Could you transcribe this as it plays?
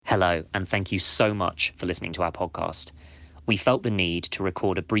Hello, and thank you so much for listening to our podcast. We felt the need to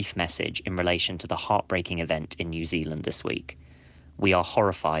record a brief message in relation to the heartbreaking event in New Zealand this week. We are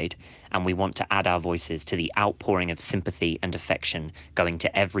horrified, and we want to add our voices to the outpouring of sympathy and affection going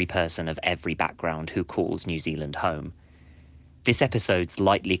to every person of every background who calls New Zealand home. This episode's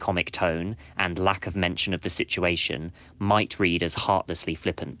lightly comic tone and lack of mention of the situation might read as heartlessly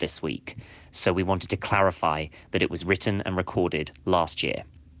flippant this week, so we wanted to clarify that it was written and recorded last year.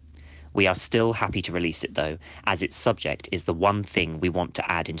 We are still happy to release it though, as its subject is the one thing we want to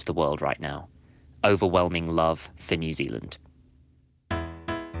add into the world right now: overwhelming love for New Zealand.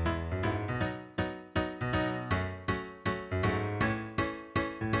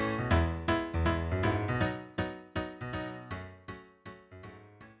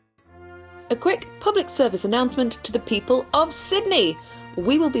 A quick public service announcement to the people of Sydney.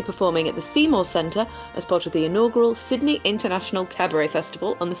 We will be performing at the Seymour Centre as part of the inaugural Sydney International Cabaret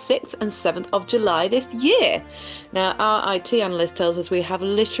Festival on the 6th and 7th of July this year. Now, our IT analyst tells us we have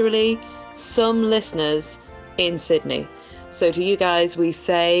literally some listeners in Sydney. So to you guys, we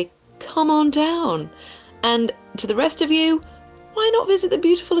say, come on down. And to the rest of you, why not visit the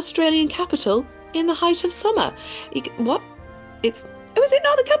beautiful Australian capital in the height of summer? Is it not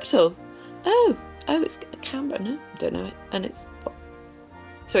the capital? Oh, it's Canberra. No, don't know it. And it's what?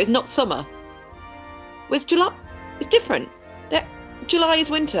 So it's not summer. Well, it's July. It's different. July is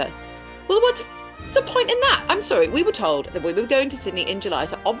winter. Well, what's the point in that? I'm sorry. We were told that we were going to Sydney in July,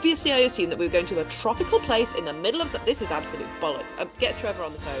 so obviously I assumed that we were going to a tropical place in the middle of. This is absolute bollocks. Get Trevor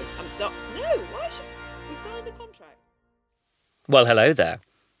on the phone. No. Why should we sign the contract? Well, hello there.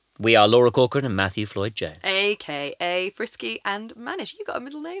 We are Laura Corcoran and Matthew Floyd-Jones. A.K.A. Frisky and Manish. You got a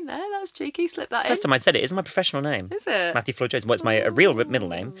middle name there. That's cheeky. Slip that in. It's the first time I said it. It's my professional name. Is it? Matthew Floyd-Jones. Well, it's my real middle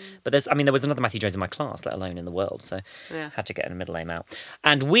name. But there was another Matthew Jones in my class, let alone in the world. So had to get a middle name out.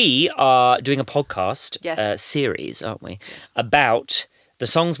 And we are doing a podcast series, aren't we? Yes. About the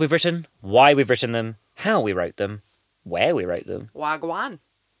songs we've written, why we've written them, how we wrote them, where we wrote them. Wagwan.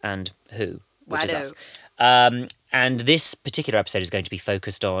 And who, which is us. And this particular episode is going to be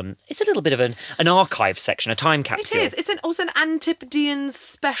focused on, it's a little bit of an archive section, a time capsule. It is. It's also an Antipodean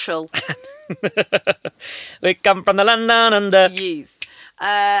special. We come from the land down under. Yes.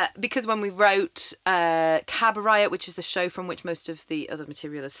 Because when we wrote Cabaret, which is the show from which most of the other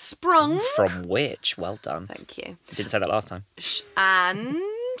material is sprung. From which? Well done. Thank you. You didn't say that last time. And...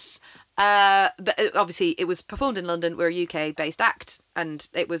 but obviously it was performed in London. We're a UK-based act, and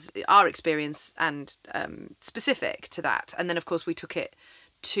it was our experience and specific to that. And then, of course, we took it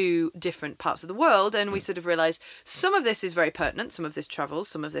to different parts of the world, and we sort of realised some of this is very pertinent, some of this travels,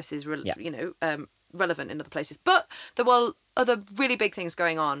 some of this is relevant in other places. But there were other really big things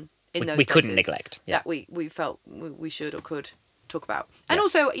going on in those places. We couldn't neglect. That we felt we should or could talk about. And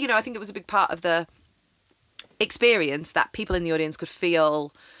also, I think it was a big part of the experience that people in the audience could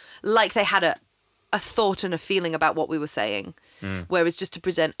feel like they had a thought and a feeling about what we were saying. Whereas just to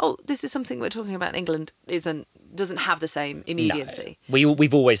present, this is something we're talking about in England, doesn't have the same immediacy. No.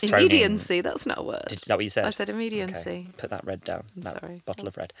 We've always thrown immediacy, that's not a word. Is that what you said? I said immediacy. Okay. Put that red down. Sorry. Bottle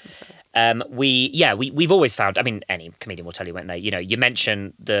of red. I'm sorry. We've always found, any comedian will tell you, won't they? You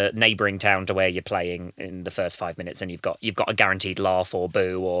mention the neighbouring town to where you're playing in the first 5 minutes, and you've got a guaranteed laugh or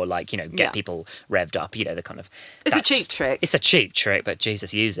boo or get people revved up, the kind of... It's a cheap trick. It's a cheap trick, but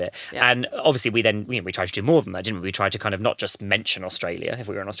Jesus, use it. Yeah. And obviously we then, we tried to do more than that, didn't we? We tried to kind of not just mention Australia, if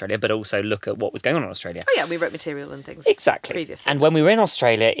we were in Australia, but also look at what was going on in Australia. Oh yeah, we wrote material and things. Exactly. Previously. And when we were in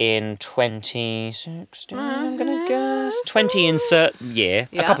Australia in 2016, I'm going to guess, 20 insert year,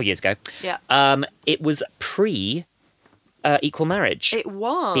 a couple of years ago, it was pre-equal marriage. It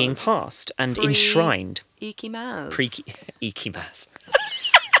was. Being passed and enshrined. Pre-Eaky-Maz. Pre-Eaky-Maz.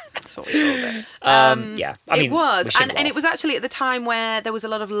 That's what we called it. It was. And it was actually at the time where there was a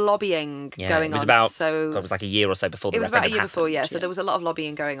lot of lobbying going on. It was like a year or so before the referendum. It was about a year before, so there was a lot of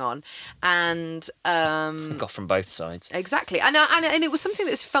lobbying going on. And... got from both sides. Exactly. And it was something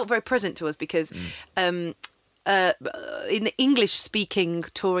that felt very present to us because... in the English-speaking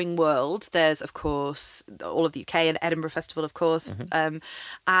touring world, there's, of course, all of the UK and Edinburgh Festival, of course.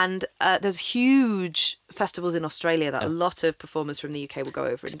 And there's huge festivals in Australia that a lot of performers from the UK will go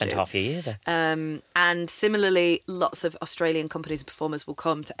over and spend half a year there. And similarly, lots of Australian companies and performers will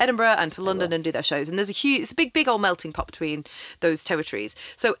come to Edinburgh and to London and do their shows. And it's a big old melting pot between those territories.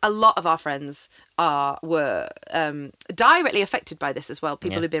 So a lot of our friends were directly affected by this as well.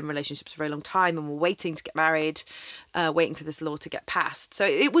 People who'd been in relationships for a very long time and were waiting to get married, waiting for this law to get passed. So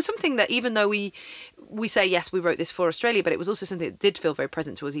it was something that, even though we say, yes, we wrote this for Australia, but it was also something that did feel very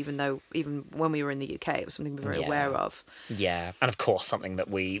present to us, even when we were in the UK. It was something we were very aware of. Yeah, and of course something that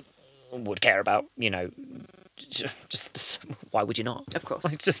we would care about, just why would you not? Of course.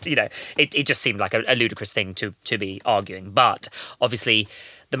 It's just, it just seemed like a ludicrous thing to be arguing. But obviously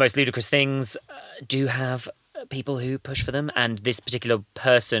the most ludicrous things do have people who push for them, and this particular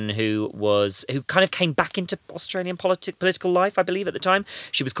person who kind of came back into Australian political life, I believe at the time,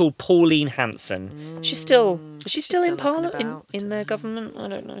 she was called Pauline Hanson. She's still in Parliament, in their government? I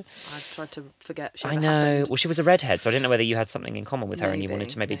don't know. I tried to forget. I know. Well, she was a redhead, so I didn't know whether you had something in common with her and you wanted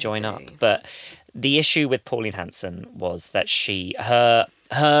to maybe join up. But the issue with Pauline Hanson was that her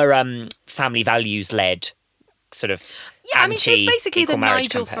family values led sort of she was basically the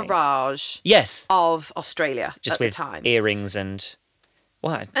Nigel campaign. Farage of Australia just at with the time. Earrings and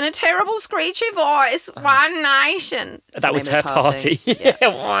what? And a terrible screechy voice. One Nation. That was her party.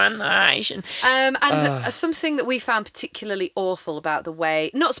 One Nation. And something that we found particularly awful about the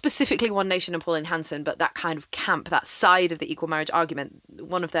way, not specifically One Nation and Pauline Hanson, but that kind of camp, that side of the equal marriage argument,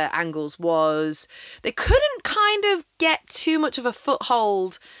 one of their angles was they couldn't kind of get too much of a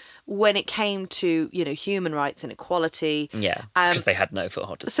foothold when it came to, human rights and equality. Yeah, because they had no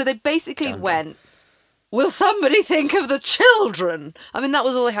foothold. So they basically went, will somebody think of the children? I mean, that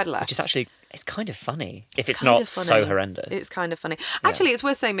was all they had left. Which is actually, it's kind of funny, if it's not so horrendous. It's kind of funny. Actually, it's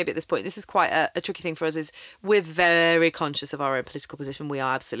worth saying maybe at this point, this is quite a tricky thing for us, is we're very conscious of our own political position. We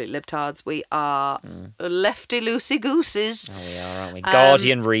are absolute libtards. We are lefty loosey-gooses. Oh, we are, aren't we?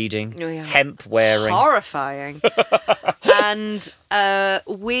 Guardian reading, hemp wearing. Horrifying. And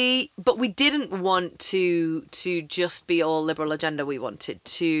we didn't want to just be all liberal agenda. We wanted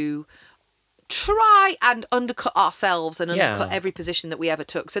to try and undercut ourselves and undercut every position that we ever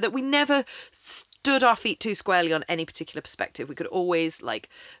took, so that we never stood our feet too squarely on any particular perspective. We could always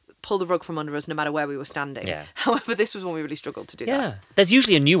pull the rug from under us no matter where we were standing. Yeah. However, this was when we really struggled to do that. Yeah. There's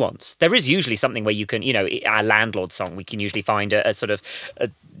usually a nuance. There is usually something where you can, our Landlord song, we can usually find a sort of a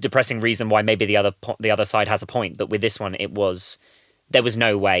depressing reason why maybe the other side has a point. But with this one, there was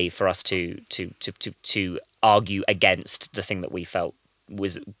no way for us to argue against the thing that we felt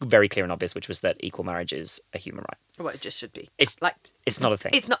was very clear and obvious, which was that equal marriage is a human right. Well, it just should be. It's not a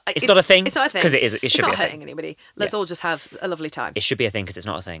thing. It's not a thing. It's not a thing. Because it is. It should be a thing. It's not hurting anybody. Let's all just have a lovely time. It should be a thing because it's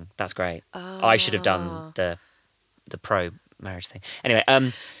not a thing. That's great. I should have done the pro marriage thing. Anyway,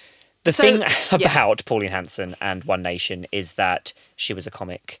 the thing about Pauline Hanson and One Nation is that she was a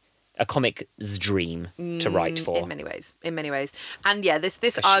comic's dream to write for. In many ways. And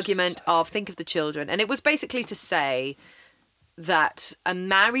this argument of think of the children, and it was basically to say that a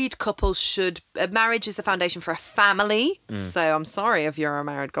married couple marriage is the foundation for a family. So I'm sorry if you're a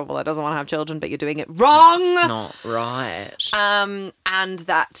married couple that doesn't want to have children, but you're doing it wrong. It's not right. And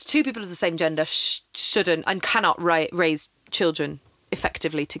that two people of the same gender shouldn't and cannot raise children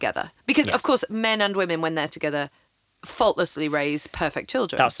effectively together. Because, of course, men and women, when they're together, faultlessly raise perfect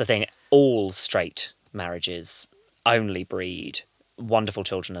children. That's the thing. All straight marriages only breed wonderful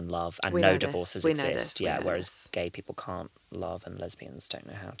children and love, and no divorces exist. Whereas gay people can't love, and lesbians don't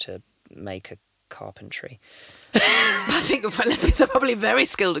know how to make a carpentry. I think lesbians are probably very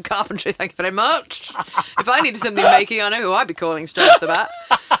skilled at carpentry. Thank you very much. If I needed something making, I know who I'd be calling straight off the bat.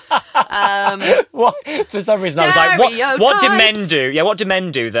 What? For some reason I was like, what do men do? Yeah, what do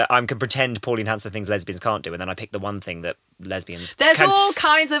men do that I can pretend Pauline Hanson things lesbians can't do? And then I pick the one thing that lesbians can all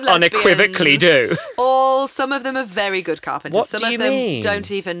kinds of lesbians unequivocally do. Some of them are very good carpenters. What some do of you them mean? Don't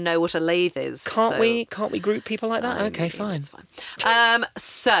even know what a lathe is. Can't we group people like that? Okay, fine. That's fine.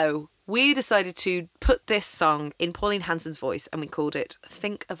 So we decided to put this song in Pauline Hanson's voice, and we called it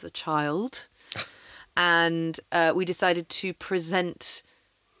Think of the Child. And we decided to present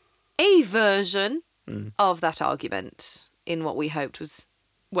a version of that argument in what we hoped is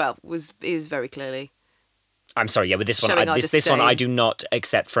very clearly. I'm sorry, with this one, this one I do not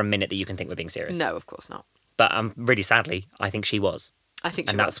accept for a minute that you can think we're being serious. No, of course not. But really sadly, I think she was.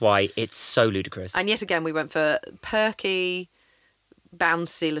 And that's why it's so ludicrous. And yet again, we went for perky,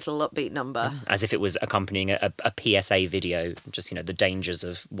 bouncy little upbeat number. As if it was accompanying a PSA video, just, the dangers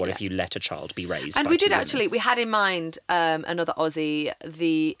of what if you let a child be raised. And we did actually, we had in mind another Aussie,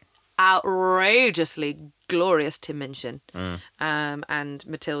 the outrageously glorious Tim Minchin and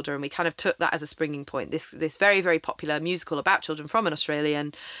Matilda, and we kind of took that as a springing point. This very, very popular musical about children from an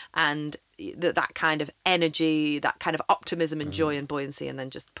Australian, and that kind of energy, that kind of optimism and joy and buoyancy, and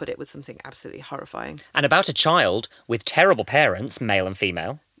then just put it with something absolutely horrifying. And about a child with terrible parents, male and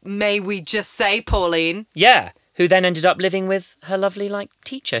female. May we just say, Pauline? Yeah, who then ended up living with her lovely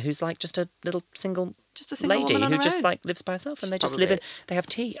teacher, who's just a little single lady who just lives by herself, and they just live in. They have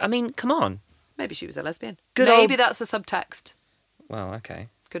tea. I mean, come on. Maybe she was a lesbian. Maybe that's a subtext. Well, okay.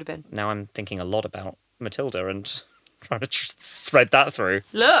 Could have been. Now I'm thinking a lot about Matilda and trying to thread that through.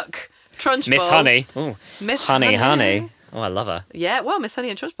 Look, Trunchbull. Miss Honey. Ooh, Miss Honey. Oh, I love her. Yeah, well, Miss Honey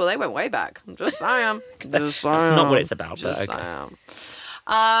and Trunchbull, they went way back. I'm just saying. That's not what it's about, but Just okay.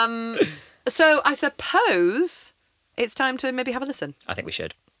 saying. So I suppose it's time to maybe have a listen. I think we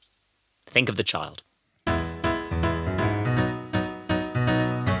should. Think of the child.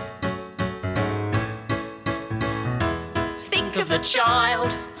 Think of the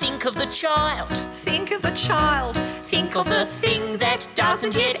child. Think of the child. Think of the child. Think of the thing that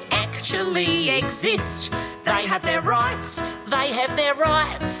doesn't yet actually exist. They have their rights. They have their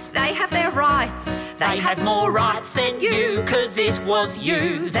rights. They have their rights. They have more rights than you, 'cause it was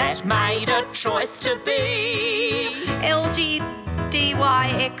you that made a choice to be.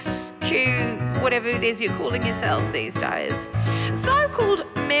 LGDYXQ, whatever it is you're calling yourselves these days. So-called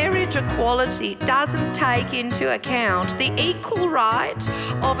marriage equality doesn't take into account the equal right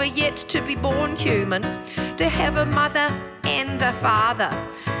of a yet-to-be-born human to have a mother and a father.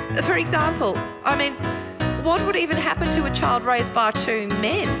 For example, what would even happen to a child raised by two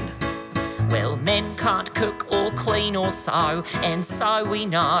men? Well, men can't cook or clean or sew, and so we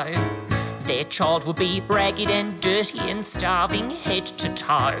know their child would be ragged and dirty and starving head to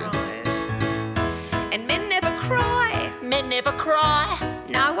toe. Right. And men never cry. Men never cry.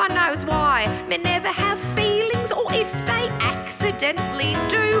 No one knows why. Men never have feelings, or if they accidentally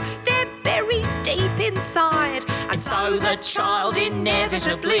do, they're buried deep inside. And so the child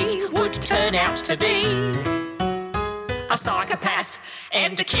inevitably would turn out to be a psychopath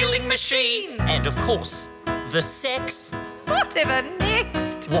and a killing machine. And of course, the sex. Whatever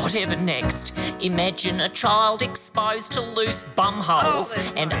next? Whatever next. Imagine a child exposed to loose bumholes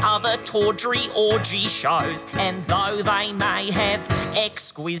and other tawdry orgy shows. And though they may have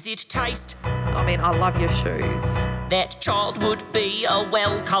exquisite taste, I love your shoes. that child would be a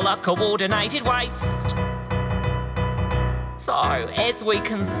well-colour coordinated waste. So, as we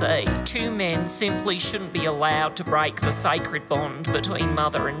can see, two men simply shouldn't be allowed to break the sacred bond between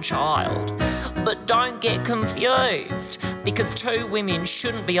mother and child. But don't get confused, because two women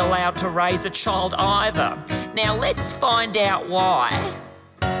shouldn't be allowed to raise a child either. Now let's find out why.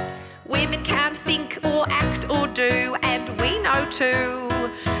 Women can't think or act or do, and we know too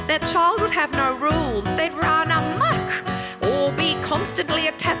that child would have no rules. They'd run amok or be constantly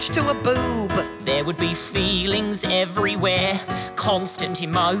attached to a boob. There would be feelings everywhere, constant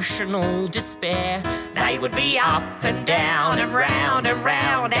emotional despair. They would be up and down and round and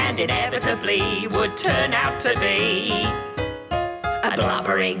round, and inevitably would turn out to be a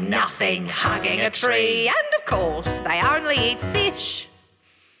blubbering nothing hugging a tree. And of course, they only eat fish.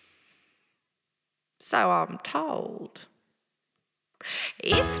 So I'm told.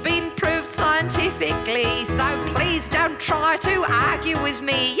 It's been proved scientifically, so please don't try to argue with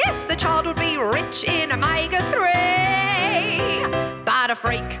me. Yes, the child would be rich in omega-3, but a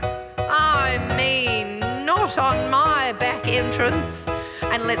freak. Not on my back entrance.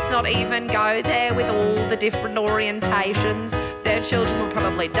 And let's not even go there with all the different orientations. Their children will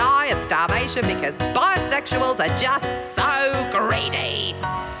probably die of starvation because bisexuals are just so greedy.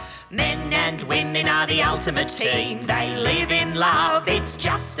 Men and women are the ultimate team. They live in love, it's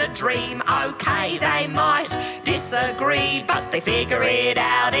just a dream. Okay, they might disagree, but they figure it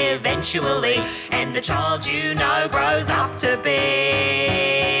out eventually. And the child you know grows up to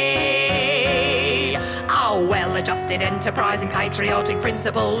be well-adjusted, enterprising, patriotic,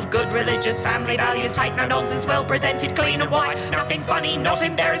 principled, good religious family values, take no nonsense, well-presented, clean and white, nothing funny, not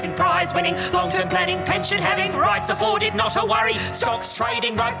embarrassing, prize-winning, long-term planning, pension having, rights afforded, not a worry, stocks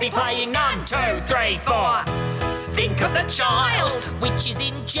trading, rugby playing, 1, 2, 3, 4. Think of the child, which is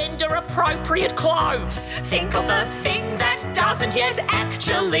in gender-appropriate clothes. Think of the thing that doesn't yet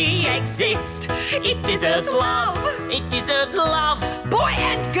actually exist. It deserves love. It deserves love. Boy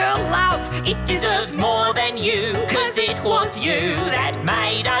and girl love. It deserves more than you, 'cause it was you that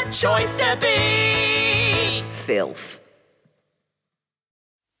made a choice to be filth.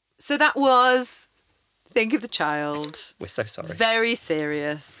 So that was Think of the Child. We're so sorry. Very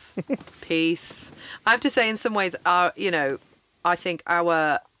serious. Piece. I have to say, in some ways, I think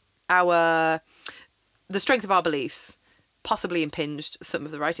the strength of our beliefs possibly impinged some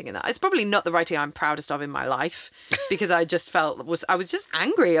of the writing in that. It's probably not the writing I'm proudest of in my life, because I just felt I was just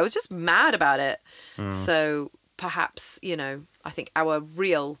angry. I was just mad about it. So perhaps, I think our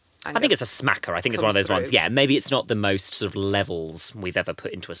real anger, I think it's a smacker. I think it's one of those ones. through. Yeah, maybe it's not the most sort of levels we've ever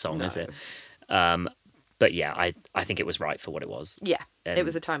put into a song, is it? But yeah, I think it was right for what it was. Yeah, it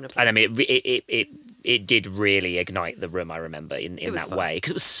was a time and a place. And I mean, it did really ignite the room, I remember, in that fun. way, because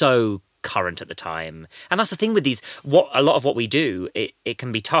it was so current at the time. And that's the thing with these, a lot of what we do, it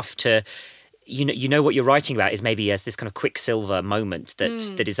can be tough to you know what you're writing about is maybe this kind of quicksilver moment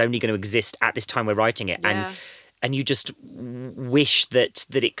that is only going to exist at this time we're writing it, and you just wish that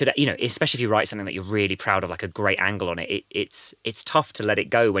it could, especially if you write something that you're really proud of, like a great angle on it. It's tough to let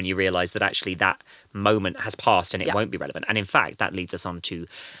it go when you realise that actually that moment has passed and it won't be relevant. And in fact, that leads us on to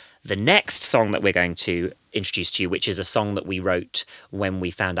the next song that we're going to introduce to you, which is a song that we wrote when we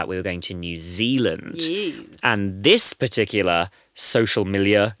found out we were going to New Zealand. Yes. And this particular social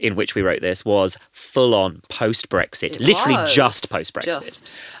milieu in which we wrote this was full-on post-Brexit, literally just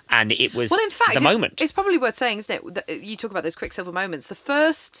post-Brexit. And it was in fact, the moment. It's probably worth saying, isn't it, that you talk about those quicksilver moments. The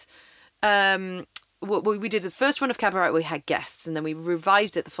first... we did the first run of Cabaret, we had guests, and then we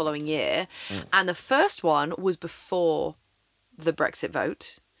revived it the following year. And the first one was before the Brexit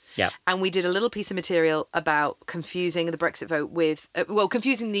vote. Yeah. And we did a little piece of material about confusing the Brexit vote with...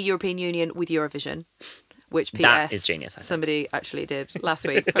 confusing the European Union with Eurovision. Which PS, that is genius, I think. Somebody actually did last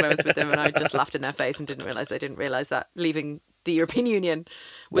week when I was with them, and I just laughed in their face and didn't realise that leaving the European Union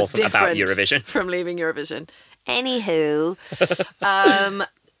wasn't about Eurovision from leaving Eurovision. Anywho,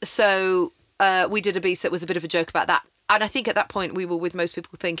 so we did a piece that was a bit of a joke about that. And I think at that point we were with most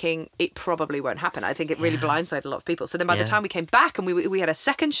people thinking it probably won't happen. I think it really blindsided a lot of people. So then by the time we came back and we had a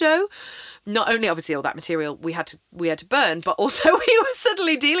second show, not only obviously all that material we had to burn, but also we were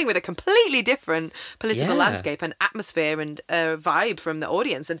suddenly dealing with a completely different political landscape and atmosphere and vibe from the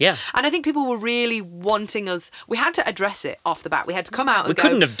audience. And I think people were really wanting us. We had to address it off the bat. We had to come out and we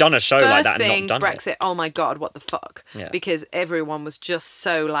couldn't have done a show like that and not done Brexit, it. oh my God, what the fuck? Yeah. Because everyone was just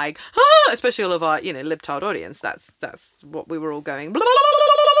so like, especially all of our, libtard audience. That's what we were all going blah, blah,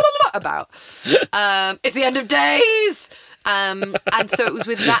 blah, blah, about. It's the end of days. And so it was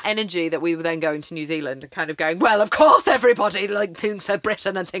with that energy that we were then going to New Zealand and kind of going, well, of course everybody thinks of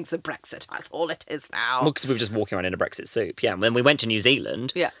Britain and thinks of Brexit. That's all it is now. Well, because we were just walking around in a Brexit soup. Yeah, and then we went to New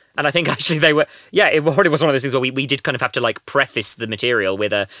Zealand. Yeah. And I think actually they were, it already was one of those things where we did kind of have to preface the material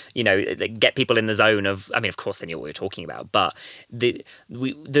with get people in the zone of, I mean, of course they knew what we were talking about, but the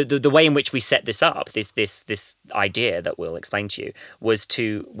way in which we set this up, this idea that we'll explain to you was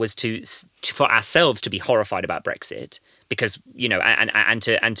to for ourselves to be horrified about Brexit because,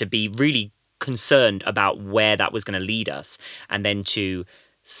 and to be really concerned about where that was going to lead us, and then to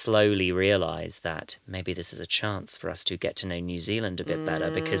slowly realise that maybe this is a chance for us to get to know New Zealand a bit better,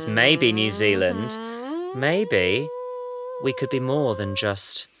 because maybe New Zealand, maybe we could be more than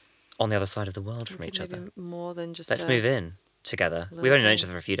just on the other side of the world from each other. More than just... Let's move in together. We've only known each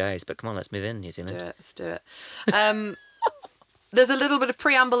other for a few days, but come on, let's move in, New Zealand. Let's do it. There's a little bit of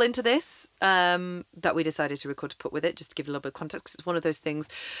preamble into this that we decided to record to put with it, just to give a little bit of context, because it's one of those things.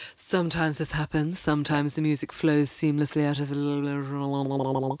 Sometimes this happens. Sometimes the music flows seamlessly out of a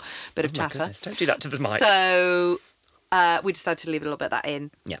little bit of chatter. Goodness, don't do that to the mic. So we decided to leave a little bit of that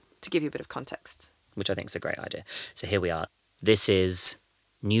in to give you a bit of context. Which I think is a great idea. So here we are. This is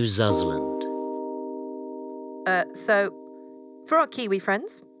New Zealand. So for our Kiwi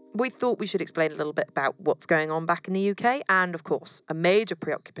friends, we thought we should explain a little bit about what's going on back in the UK. And, of course, a major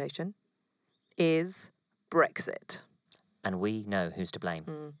preoccupation is Brexit. And we know who's to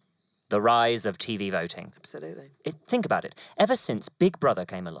blame. The rise of TV voting. Absolutely. Think about it. Ever since Big Brother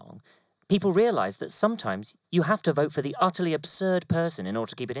came along, people realised that sometimes you have to vote for the utterly absurd person in order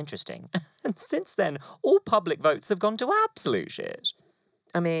to keep it interesting. And since then, all public votes have gone to absolute shit.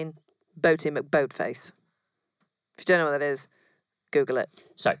 I mean, Boaty McBoatface. If you don't know what that is, Google it.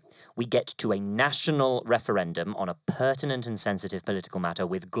 So, we get to a national referendum on a pertinent and sensitive political matter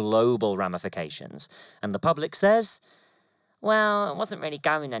with global ramifications. And the public says, well, it wasn't really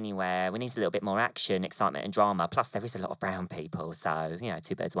going anywhere. We need a little bit more action, excitement and drama. Plus, there is a lot of brown people. So,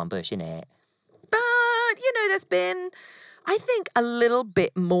 two birds, one bush, innit? But, there's been, I think, a little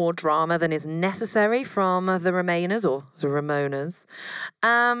bit more drama than is necessary from the Remainers or the Ramonas.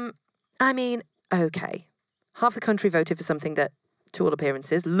 I mean, okay. Half the country voted for something that, to all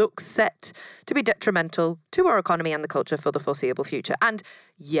appearances, looks set to be detrimental to our economy and the culture for the foreseeable future. And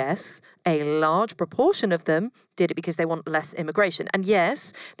yes, a large proportion of them did it because they want less immigration. And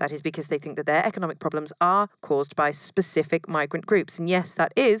yes, that is because they think that their economic problems are caused by specific migrant groups. And yes,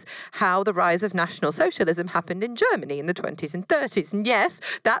 that is how the rise of National Socialism happened in Germany in the 20s and 30s. And yes,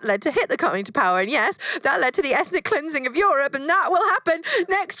 that led to Hitler coming to power. And yes, that led to the ethnic cleansing of Europe. And that will happen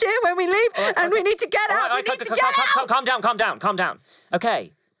next year when we leave. We need to get out. We need to get out. Calm down.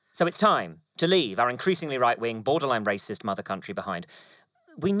 Okay, so it's time to leave our increasingly right-wing, borderline racist mother country behind.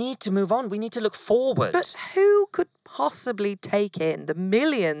 We need to move on. We need to look forward. But who could possibly take in the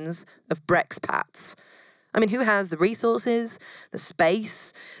millions of Brexpats? I mean, who has the resources, the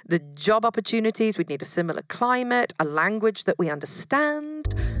space, the job opportunities? We'd need a similar climate, a language that we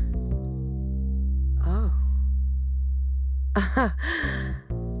understand. Oh,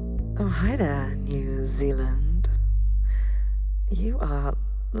 hi there, New Zealand. You are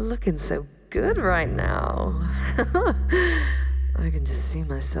looking so good right now. I can just see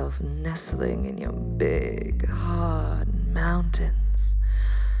myself nestling in your big, hard mountains.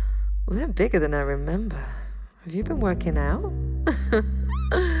 Well, they're bigger than I remember. Have you been working out?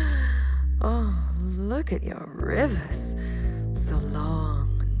 Oh, look at your rivers. So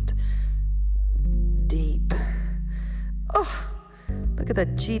long and deep. Oh, look at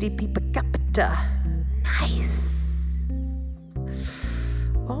that GDP per capita. Nice.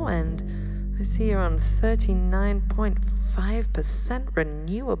 Oh, and I see you're on 39.5%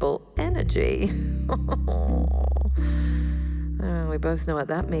 renewable energy. We both know what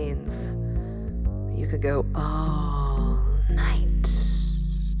that means. You could go all night.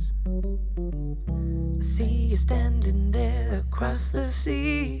 See you standing there across the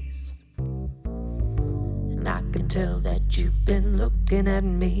seas, and I can tell that you've been looking at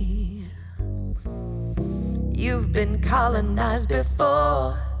me. You've been colonized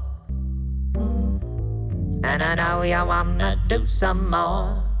before, and I know you wanna do some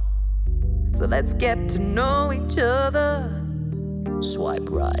more. So let's get to know each other. Swipe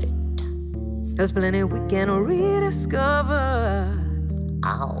right. There's plenty we can rediscover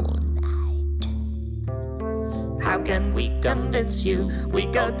all night. How can we convince you? We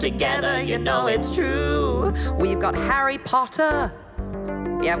go together, you know it's true. We've got Harry Potter.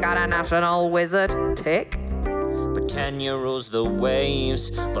 You've got a national wizard. Tick. Britannia rules the waves,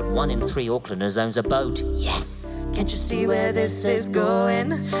 but 1 in 3 Aucklanders owns a boat. Yes! Can't you see where this is going?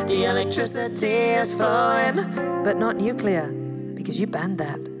 The electricity is flowing. But not nuclear, because you banned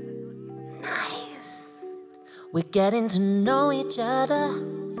that. Nice. We're getting to know each other.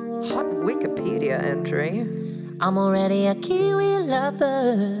 Hot Wikipedia entry. I'm already a Kiwi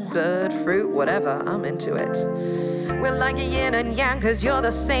lover. Bird, fruit, whatever, I'm into it. We're like a yin and yang, cause you're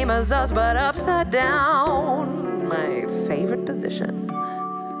the same as us, but upside down. My favorite position.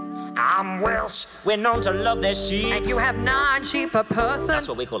 I'm Welsh, we're known to love their sheep. And you have 9 sheep per person. That's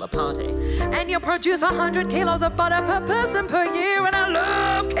what we call a party. And you produce 100 kilos of butter per person per year, and I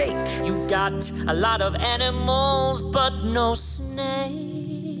love cake. You got a lot of animals, but no snakes.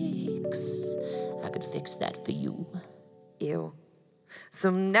 I could fix that for you. Ew. So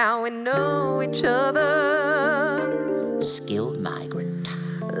now we know each other. Skilled migrant.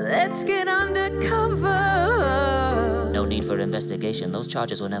 Let's get undercover. No need for investigation, those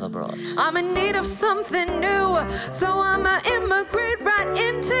charges were never brought. I'm in need of something new, so I'ma immigrate right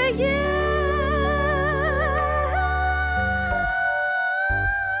into you.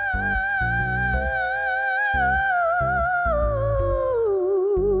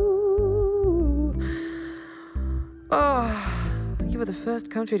 Oh, you were the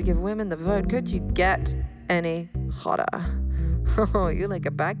first country to give women the vote. Could you get any hotter? Oh, you like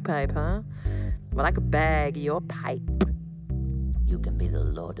a bagpipe, huh? Well, I could bag your pipe. You can be the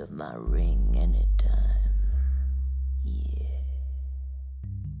lord of my ring anytime. Yeah.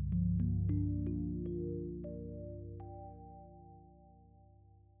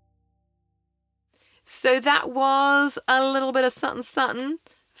 So that was a little bit of something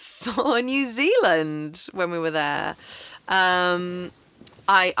for New Zealand when we were there. I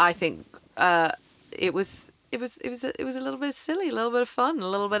think it was a little bit silly, a little bit of fun, a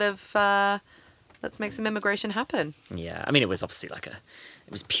little bit of let's make some immigration happen. Yeah, I mean, it was obviously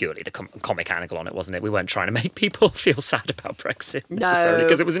it was purely the comic angle on it, wasn't it? We weren't trying to make people feel sad about Brexit necessarily,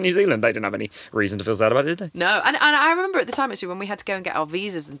 because it was in New Zealand. They didn't have any reason to feel sad about it, did they? No, and I remember at the time, actually, when we had to go and get our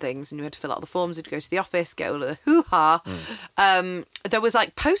visas and things, and we had to fill out the forms, we had to go to the office, get all of the hoo-ha, there was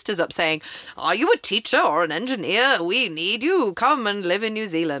like posters up saying, are you a teacher or an engineer? We need you. Come and live in New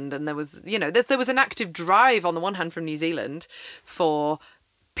Zealand. And there was, there was an active drive on the one hand from New Zealand for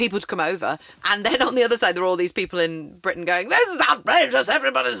people to come over, and then on the other side there were all these people in Britain going, this is outrageous,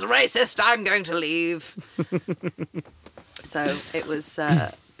 everybody's racist, I'm going to leave. So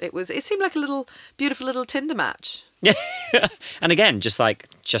it seemed like a little beautiful little Tinder match. Yeah. And again, just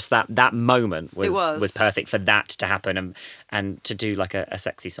that moment was perfect for that to happen and to do like a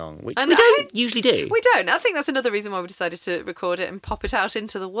sexy song, which we don't usually do. We don't. I think that's another reason why we decided to record it and pop it out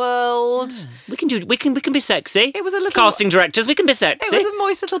into the world. Yeah. We can be sexy. It was a little casting directors, we can be sexy. It was a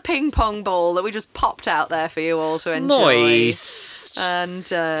moist little ping pong ball that we just popped out there for you all to enjoy. Moist. And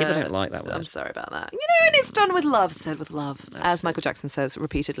people don't like that word. I'm sorry about that. And it's done with love, said with love. Absolutely. As Michael Jackson says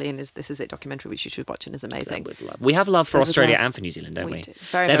repeatedly in his This Is It documentary, which you should watch, and is amazing. Said with love. We have love for Australia and for New Zealand, don't we? Do.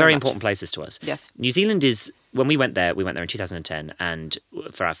 They're very important places to us. Yes. New Zealand is, when we went there in 2010, and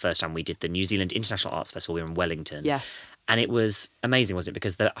for our first time we did the New Zealand International Arts Festival. We were in Wellington. Yes. And it was amazing, wasn't it?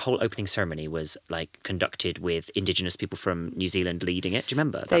 Because the whole opening ceremony was like conducted with Indigenous people from New Zealand leading it. Do you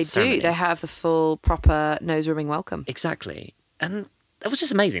remember that ceremony? They have the full, proper nose-rubbing welcome. Exactly. And that was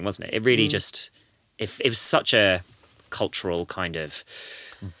just amazing, wasn't it? It really just... It was such a cultural kind of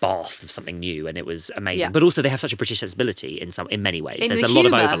bath of something new, and it was amazing. Yeah. But also they have such a British sensibility in many ways. In There's the a lot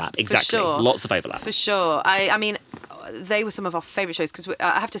of humour, overlap. Exactly. for sure. Lots of overlap. For sure. I mean, they were some of our favourite shows because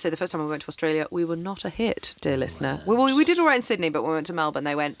I have to say the first time we went to Australia, we were not a hit, dear listener. We did all right in Sydney, but when we went to Melbourne,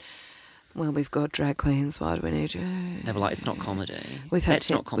 they went, well, we've got drag queens, why do we need you? They were like, it's not comedy. We've got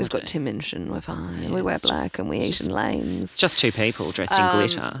Tim Minchin, we're fine. We wear black and we eat in lanes. It's just two people dressed in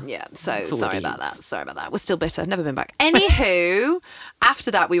glitter. Yeah, so That's all sorry it about that. is. Sorry about that. We're still bitter. Never been back. Anywho,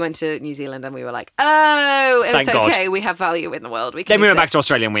 after that, we went to New Zealand and we were like, oh, Thank it's God. okay. We have value in the world. We can Then we went back exist. to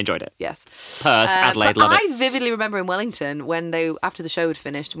Australia and we enjoyed it. Yes. Perth, Adelaide, but love it. I vividly remember in Wellington when after the show had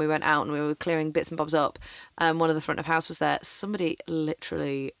finished and we went out and we were clearing bits and bobs up, one of the front of house was there. Somebody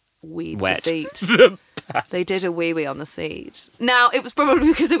literally weed the Wet. seat. They did a wee on the seat. Now, it was probably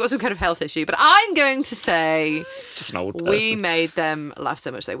because they've got some kind of health issue, but I'm going to say It's just an old person. we made them laugh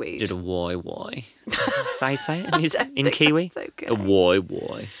so much they weed. Did a why. They say it I in don't think Kiwi? that's okay. A why.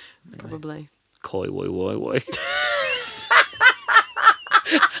 Probably. Koi, woi.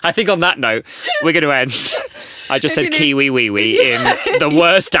 I think on that note, we're going to end. I just said kiwi wee wee in the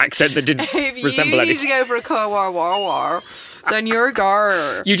worst accent that didn't If resemble you need anything. to go for a car war, then you're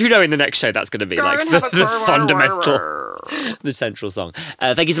gar. You do know in the next show that's going to be Go like and have a the car war. fundamental, the central song.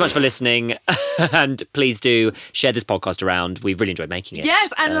 Thank you so much for listening, and please do share this podcast around. We've really enjoyed making it.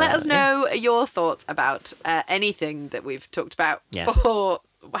 Yes, and let us know your thoughts about anything that we've talked about. Yes. Or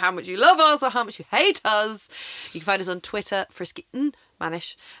how much you love us or how much you hate us. You can find us on Twitter, Frisky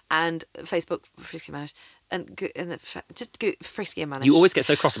Manish, and Facebook, Frisky Manish. Just go Frisky and Manish. You always get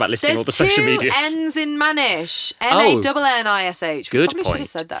so cross about listing all the social medias. There's 2 N's in Manish. Oh. Manish. Good Probably point. should have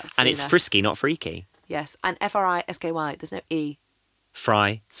said that. And it's sooner. frisky, not freaky. Yes, and Frisky. There's no E.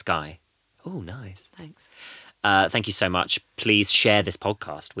 Fry Sky. Oh, nice. Thanks. Thank you so much. Please share this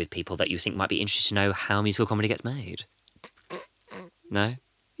podcast with people that you think might be interested to know how musical comedy gets made. No?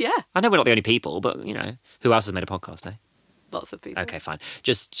 Yeah, I know we're not the only people, but, you know, who else has made a podcast, eh? lots of people. Okay, fine.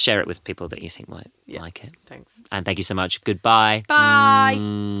 Just share it with people that you think might like it. Thanks. And thank you so much. Goodbye. Bye.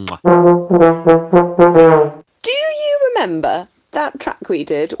 Mwah. Do you remember that track we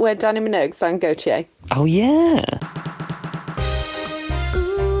did where Danny Minogue sang Gautier? Oh, yeah.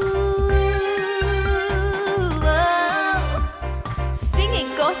 Singing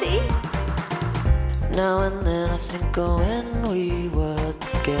Gotti. Now and then I think of when we were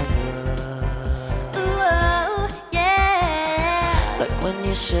together. Like when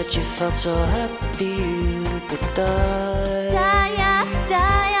you said you felt so happy you could die.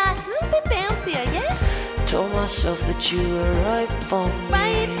 A little bit bouncier, yeah? Told myself that you were right for me.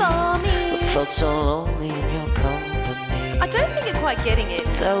 Right for me. But felt so lonely in your company. I don't think you're quite getting it.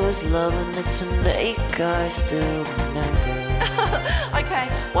 That was love and it's an ache I still remember. Okay,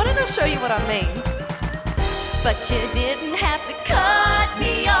 why don't I show you what I mean? But you didn't have to cut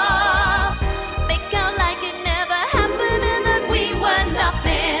me off. Make out like it never happened and that we were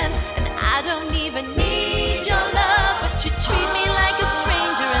nothing. And I don't even need your love, but you treat me like a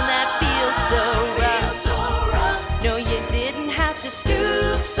stranger and that feels so rough. No, you didn't have to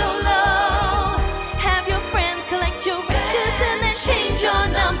stoop so low. Have your friends collect your records and then change your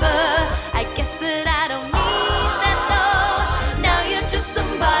number. I guess that I don't need that though. Now you're just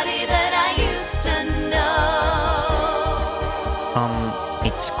somebody that I used to know.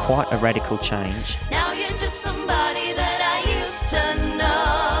 It's quite a radical change. Now you're just somebody that I used to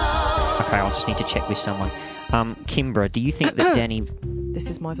know. Okay, I'll just need to check with someone. Kimbra, do you think that Danny... This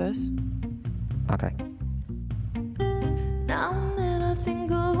is my verse. Okay. Now and then I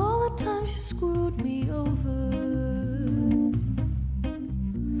think of all the times you screwed me over.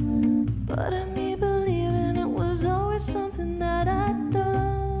 But in me believing it was always something that I'd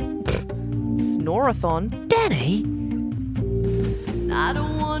done. Snorathon. Danny? I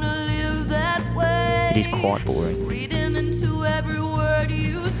don't wanna live that way. It is quite boring. Reading into every word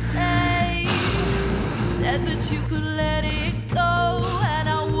you say. Said that you could let it go and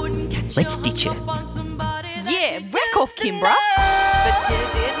I wouldn't catch Let's your ditch hook it. up on somebody that Yeah, you wreck used off, to Kimbra. know. But you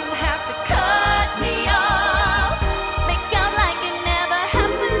didn't have to cut me off. Make out like it never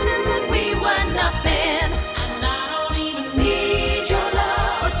happened and that we were nothing. And I don't even need your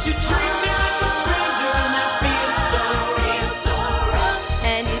love, but you treat me like a stranger and that feels so rough.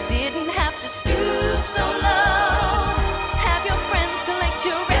 And you didn't have to stoop so low. Have your friends collect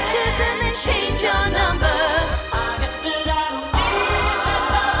your records and then change your number. I guess that I don't need that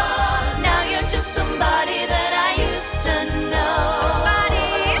love. Now you're just somebody that I used to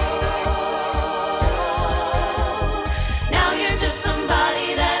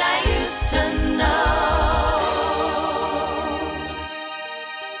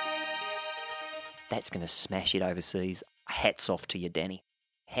It's going to smash it overseas. Hats off to you, Danny.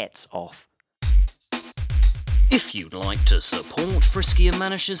 Hats off. If you'd like to support Frisky and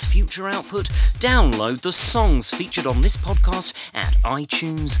Manish's future output, download the songs featured on this podcast at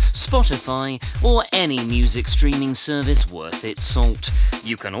iTunes, Spotify, or any music streaming service worth its salt.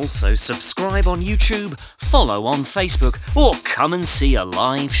 You can also subscribe on YouTube, follow on Facebook, or come and see a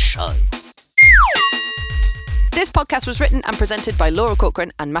live show. This podcast was written and presented by Laura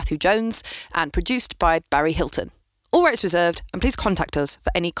Corcoran and Matthew Jones, and produced by Barry Hilton. All rights reserved, and please contact us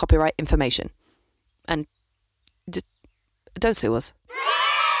for any copyright information. And don't sue us.